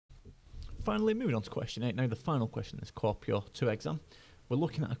finally, moving on to question 8. Now, the final question is Core Pure 2 exam. We're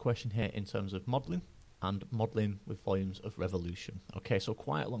looking at a question here in terms of modelling and modelling with volumes of revolution. Okay, so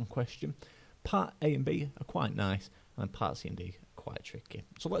quite a long question. Part A and B are quite nice, and then part C and D are quite tricky.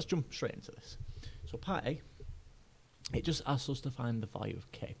 So let's jump straight into this. So part A, it just asks us to find the value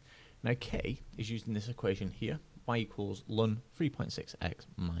of K. Now, K is used in this equation here, y equals ln 3.6x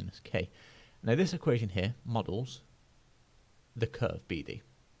minus K. Now, this equation here models the curve BD.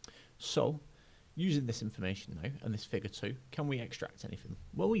 So, using this information now, and this figure 2, can we extract anything?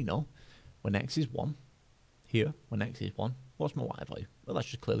 Well, we know when x is 1, here, when x is 1, what's my y value? Well, that's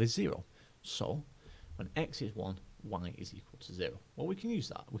just clearly 0. So, when x is 1, y is equal to 0. Well, we can use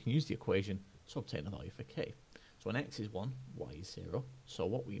that. We can use the equation to obtain a value for k. So, when x is 1, y is 0. So,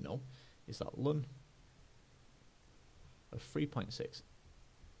 what we know is that ln of 3.6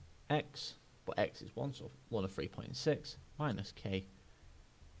 x, but x is 1, so ln of 3.6 minus k,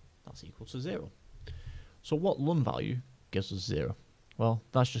 that's equal to 0. So what ln value gives us 0? Well,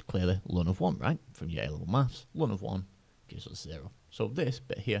 that's just clearly ln of 1, right? From your A-level maths, ln of 1 gives us 0. So this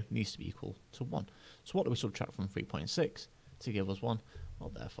bit here needs to be equal to 1. So what do we subtract from 3.6 to give us 1? Well,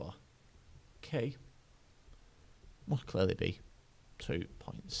 therefore, k must clearly be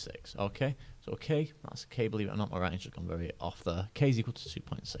 2.6. Okay, so k, that's k, believe it or not, my writing's just gone very off there. K is equal to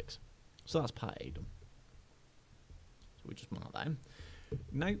 2.6. So that's part A done. So we just mark that in.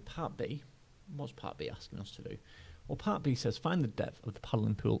 Now part B, what's part B asking us to do? Well, part B says find the depth of the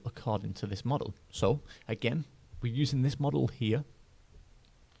paddling pool according to this model. So again, we're using this model here,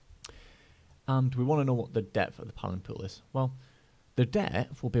 and we want to know what the depth of the paddling pool is. Well, the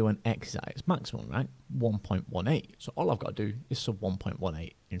depth will be when x is at its maximum, right? 1.18. So all I've got to do is sub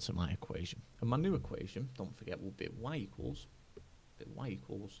 1.18 into my equation. And my new equation, don't forget, will be y equals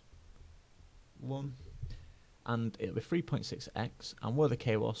ln, and it'll be 3.6x, and where the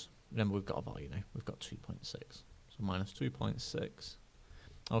k was, remember we've got a value now, we've got 2.6. So minus 2.6.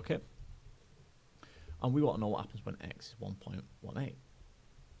 Okay. And we want to know what happens when x is 1.18.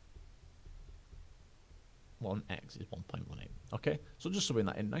 When x is 1.18. Okay, so just subbing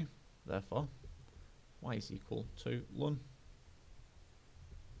that in now. Therefore, y is equal to ln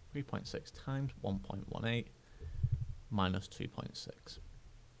 3.6 times 1.18 minus 2.6.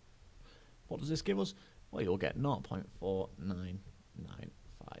 What does this give us? Well, you'll get 0.4995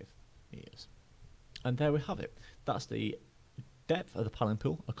 meters. And there we have it. That's the depth of the paddling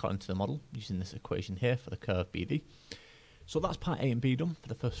pool according to the model, using this equation here for the curve BD. So that's part A and B done for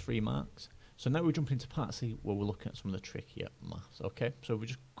the first 3 marks. So now we're jumping into part C, where we're looking at some of the trickier maths. Okay, so we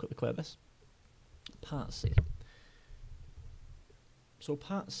just quickly clear this. Part C. So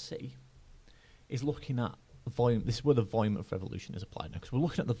part C is looking at volume. This is where the volume of revolution is applied now, because we're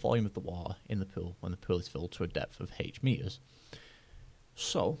looking at the volume of the water in the pool when the pool is filled to a depth of h meters.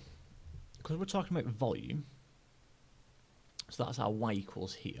 So, because we're talking about volume, so that's our y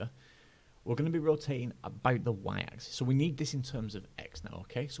equals here, we're going to be rotating about the y-axis. So we need this in terms of x now,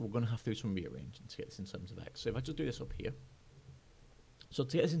 okay? So we're going to have to do some rearranging to get this in terms of x. So if I just do this up here, so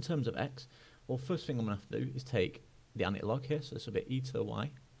to get this in terms of x, well, first thing I'm going to have to do is take the antilog here, so this will be e to the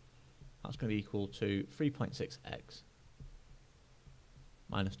y. That's going to be equal to 3.6x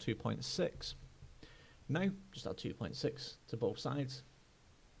minus 2.6. Now, just add 2.6 to both sides.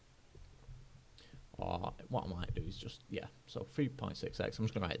 Or what I might do is just, so 3.6x, I'm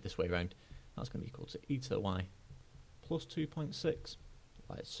just going to write it this way around. That's going to be equal to e to the y plus 2.6,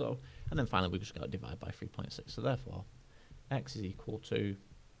 like so. And then finally, we've just got to divide by 3.6. So therefore, x is equal to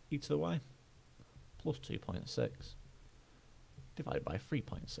e to the y plus 2.6 divided by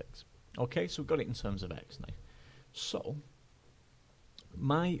 3.6. Okay, so we've got it in terms of x now. So,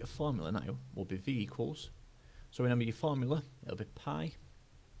 my formula now will be v equals, so remember your formula, it'll be pi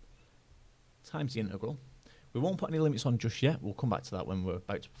times the integral. We won't put any limits on just yet, we'll come back to that when we're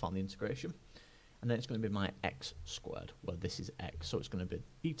about to perform the integration. And then it's going to be my x squared, where this is x, so it's going to be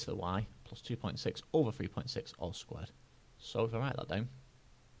e to the y plus 2.6 over 3.6 all squared. So if I write that down,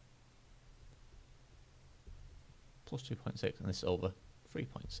 plus 2.6, and this is over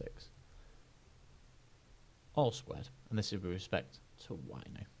 3.6 all squared, and this is with respect to y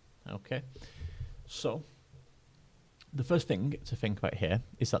now. Okay, so the first thing to think about here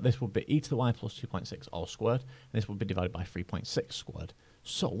is that this would be e to the y plus 2.6 all squared, and this would be divided by 3.6 squared.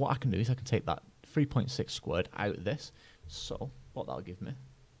 So what I can do is I can take that 3.6 squared out of this. So what that'll give me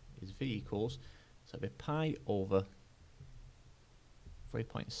is v equals, so it'll be pi over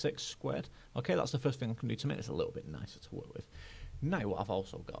 3.6 squared. Okay, that's the first thing I can do to make this a little bit nicer to work with. Now what I've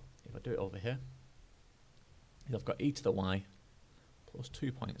also got, if I do it over here, is I've got e to the y plus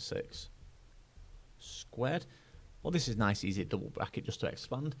 2.6 squared. Well, this is nice, easy double bracket just to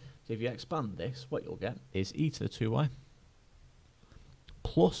expand. So if you expand this, what you'll get is e to the 2y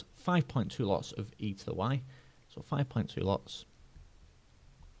plus 5.2 lots of e to the y. So 5.2 lots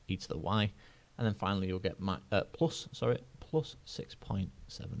e to the y. And then finally you'll get plus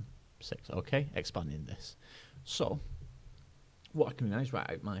 6.76. Okay, expanding this. So what I can do now is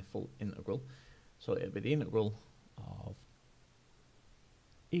write out my full integral. So it'll be the integral of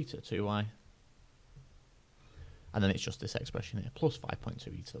e to the 2y, and then it's just this expression here, plus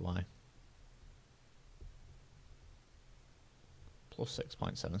 5.2 e to the y, plus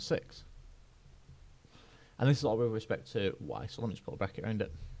 6.76. And this is all with respect to y, so let me just put a bracket around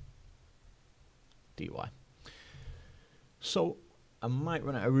it, dy. So I might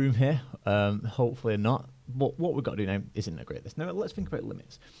run out of room here, hopefully not, but what we've got to do now is integrate this. Now let's think about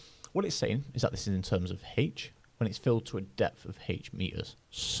limits. What it's saying is that this is in terms of h, when it's filled to a depth of h meters.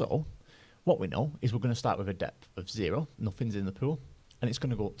 So what we know is we're going to start with a depth of 0, nothing's in the pool, and it's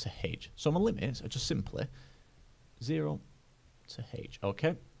going to go up to h. So my limits are just simply 0 to h,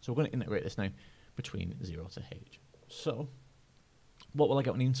 okay? So we're going to integrate this now between 0 to h. So what will I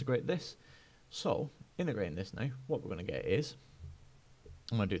get when I integrate this? So integrating this now, what we're going to get is,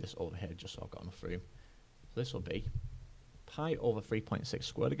 I'm going to do this over here just so I've got enough room. So this will be pi over 3.6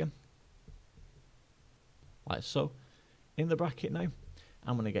 squared again. Like so. In the bracket now,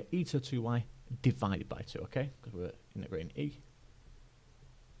 I'm going to get e to the 2y divided by 2, okay? Because we're integrating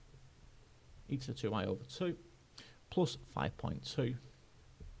e to the 2y over 2 plus 5.2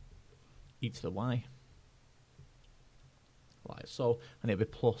 e to the y. Like so. And it'll be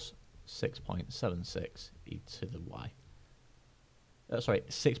plus 6.76 e to the y. Sorry,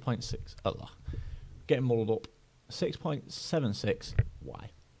 6.6. Oh, getting muddled up. 6.76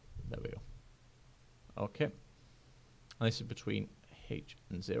 y. There we go. Okay. And this is between h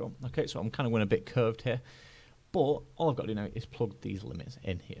and 0. Okay, so I'm kind of going a bit curved here. But all I've got to do now is plug these limits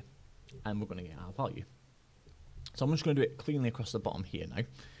in here. And we're going to get our value. So I'm just going to do it cleanly across the bottom here now.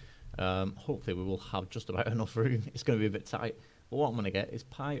 Hopefully we will have just about enough room. It's going to be a bit tight. But what I'm going to get is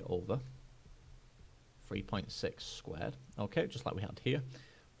pi over 3.6 squared. Okay, just like we had here.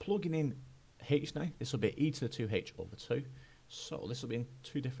 Plugging in h now, this will be e to the 2h over 2. So this will be in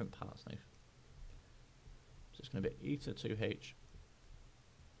two different parts now. So it's going to be e to the 2h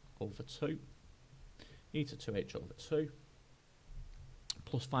over 2, e to 2h over 2,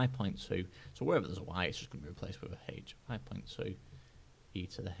 plus 5.2. So wherever there's a y, it's just going to be replaced with a h. 5.2 e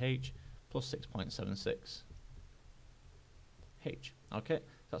to the h plus 6.76 h. Okay, so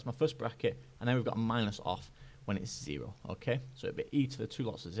that's my first bracket, and then we've got a minus off when it's 0. Okay, so it'll be e to the 2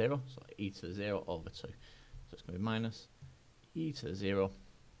 lots of 0, so e to the 0 over 2. So it's going to be minus e to the 0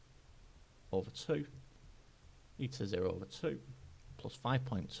 over 2, e to the 0 over 2, plus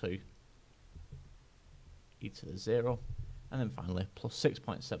 5.2 e to the 0, and then finally plus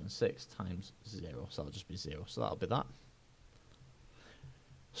 6.76 times 0, so that'll just be 0, so that'll be that.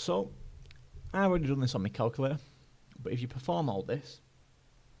 So I've already done this on my calculator, but if you perform all this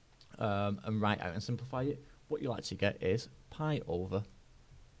and write out and simplify it, what you'll actually get is pi over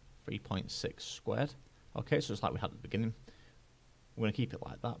 3.6 squared. Okay, so it's like we had at the beginning. We're going to keep it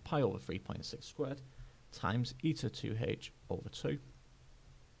like that. Pi over 3.6 squared times e to 2h over 2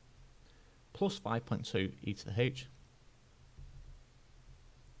 plus 5.2 e to the h.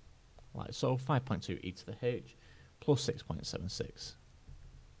 Like so, 5.2 e to the h plus 6.76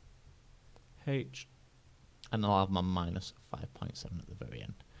 h. And I'll have my minus 5.7 at the very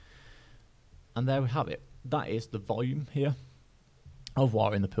end. And there we have it. That is the volume here of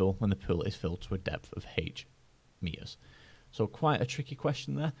water in the pool when the pool is filled to a depth of h meters. So quite a tricky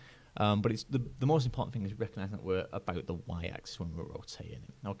question there, but it's the most important thing is recognizing that we're about the y-axis when we're rotating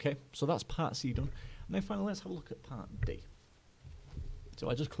it. Okay, so that's part C done. And then finally, let's have a look at part D. So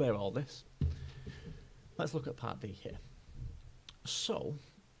I just clear all this. Let's look at part D here. So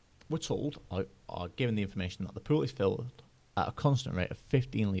we're told, or given the information, that the pool is filled at a constant rate of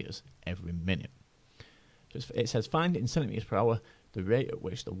 15 litres every minute. So it says find in centimetres per hour the rate at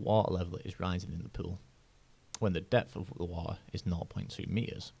which the water level is rising in the pool when the depth of the water is 0.2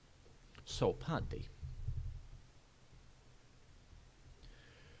 metres. So part D.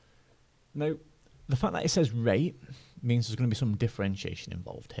 Now, the fact that it says rate means there's going to be some differentiation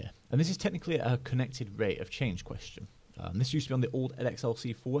involved here. And this is technically a connected rate of change question. This used to be on the old Edexcel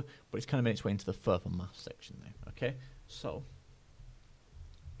C4, but it's kind of made its way into the further maths section now. Okay, so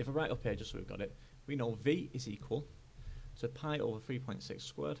if I write up here just so we've got it, we know V is equal to pi over 3.6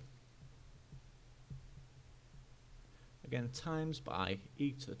 squared, again times by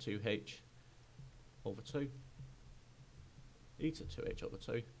e to the 2h over 2, e to the 2h over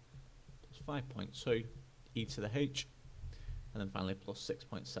 2, plus 5.2 e to the h, and then finally plus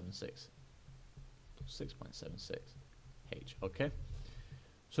 6.76 plus 6.76 h. Okay,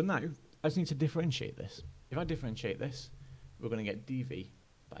 so now I just need to differentiate this. If I differentiate this, we're going to get dv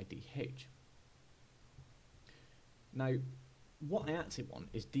by dh. Now, what I actually want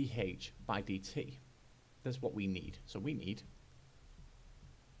is dh by dt. That's what we need. So we need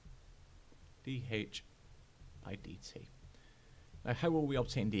dh by dt. Now, how will we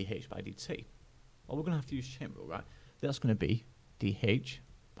obtain dh by dt? Well, we're going to have to use chain rule, right? That's going to be dh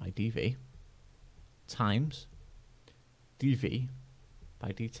by dv times dv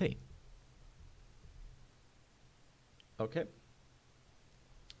by dt. Okay?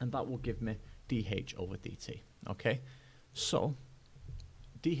 And that will give me dh over dt. Okay? So,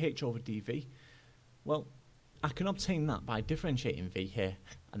 dh over dv, well, I can obtain that by differentiating v here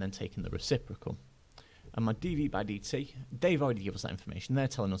and then taking the reciprocal. And my dv by dt, they've already given us that information. They're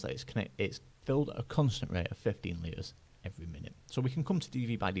telling us that it's filled at a constant rate of 15 litres every minute. So we can come to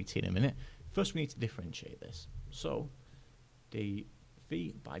dv by dt in a minute. First, we need to differentiate this. So, dv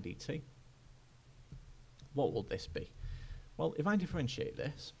by dt, what will this be? Well, if I differentiate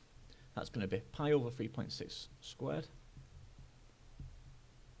this, that's going to be pi over 3.6 squared,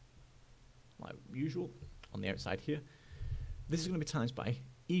 like usual, on the outside here. This is going to be times by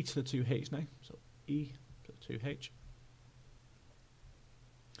e to the 2h now, so e to the 2h.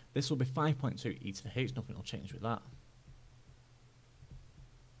 This will be 5.2 e to the h, nothing will change with that.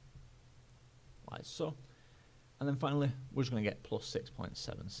 Like so. And then finally, we're just going to get plus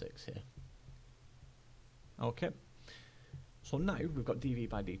 6.76 here. Okay. So now we've got dv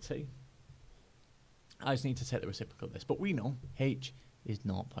by dt. I just need to take the reciprocal of this, but we know h is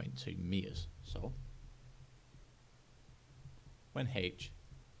 0.2 meters. So when h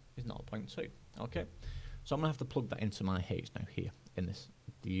is 0.2, okay. So I'm gonna have to plug that into my h now here in this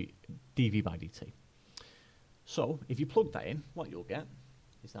dv by dt. So if you plug that in, what you'll get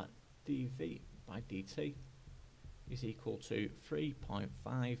is that dv by dt is equal to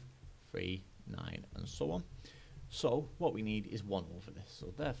 3.539 and so on. So what we need is 1 over this.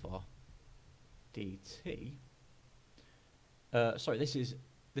 So therefore, dt. Sorry, this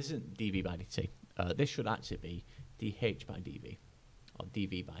isn't dv by dt. This should actually be dh by dv, or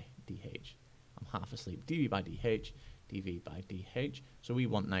dv by dh. I'm half asleep. dv by dh, dv by dh. So we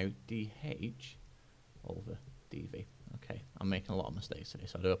want now dh over dv. Okay, I'm making a lot of mistakes today,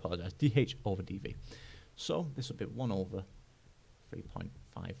 so I do apologise. dh over dv. So this will be 1 over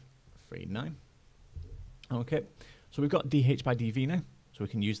 3.539. Okay, so we've got dh by dv now, so we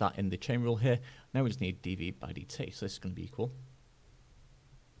can use that in the chain rule here. Now we just need dv by dt, so this is going to be equal.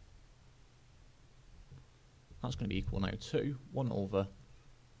 That's going to be equal now to 1 over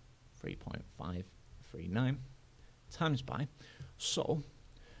 3.539 times by. So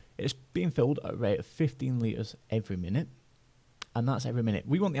it's being filled at a rate of 15 litres every minute, and that's every minute.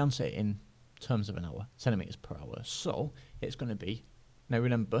 We want the answer in terms of an hour, centimetres per hour. So it's going to be, now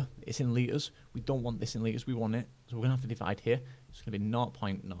remember, it's in litres. We don't want this in litres, we want it. So we're going to have to divide here. It's going to be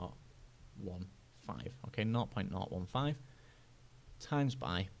 0.015. Okay, 0.015 times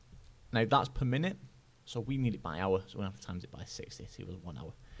by. Now that's per minute, so we need it by hour. So we're going to have to times it by 60 to give us 1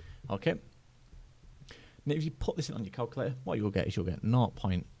 hour. Okay. Now if you put this in on your calculator, what you'll get is you'll get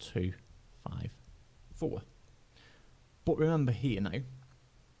 0.254. But remember here now,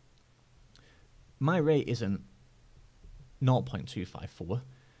 my rate isn't 0.254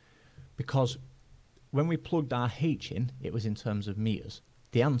 because when we plugged our h in, it was in terms of meters.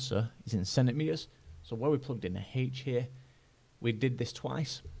 The answer is in centimeters. So where we plugged in a h here, we did this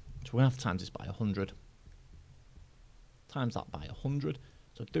twice. So we're going to have to times this by 100. Times that by 100.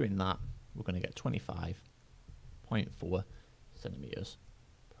 So doing that, we're going to get 25.4 centimeters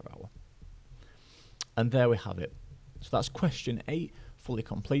per hour. And there we have it. So that's question 8, fully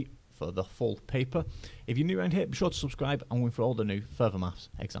complete for the full paper. If you're new around here, be sure to subscribe and wait for all the new further maths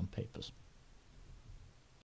exam papers.